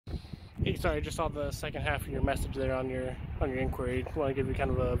Hey, sorry, I just saw the second half of your message there on your inquiry. I want to give you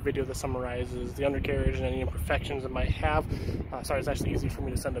kind of a video that summarizes the undercarriage and any imperfections it might have. Sorry, it's actually easy for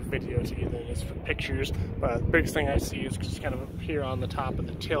me to send a video to you than it is for pictures. But the biggest thing I see is just kind of up here on the top of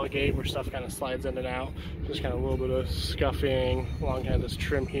the tailgate where stuff kind of slides in and out. Just kind of a little bit of scuffing along kind of this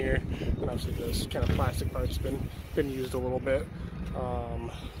trim here. And obviously this kind of plastic part's been used a little bit.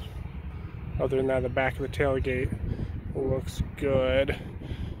 Other than that, the back of the tailgate looks good.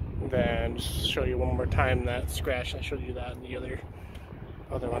 Then just show you one more time that scratch. I showed you that in the other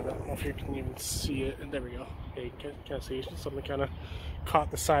one. I don't know if you can even see it. And there we go. Yeah, you can kind of see something kind of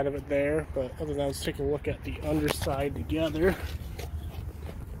caught the side of it there. But other than that, let's take a look at the underside together.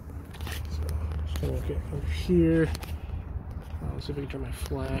 So just gonna look at over here. Let's see if I can turn my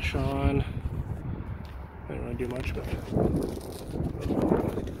flash on. I don't want to do much, but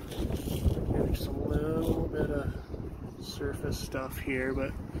there's a little bit of surface stuff here,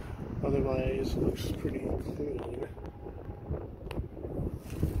 but otherwise it looks pretty clean.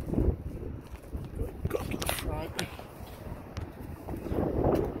 Go up to the front.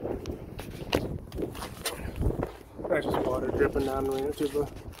 That's just water dripping down. Ran it through the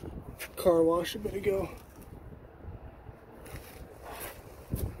car wash a bit ago.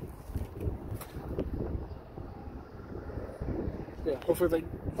 Yeah, hopefully they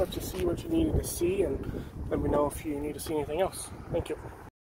let you see what you needed to see, and let me know if you need to see anything else. Thank you.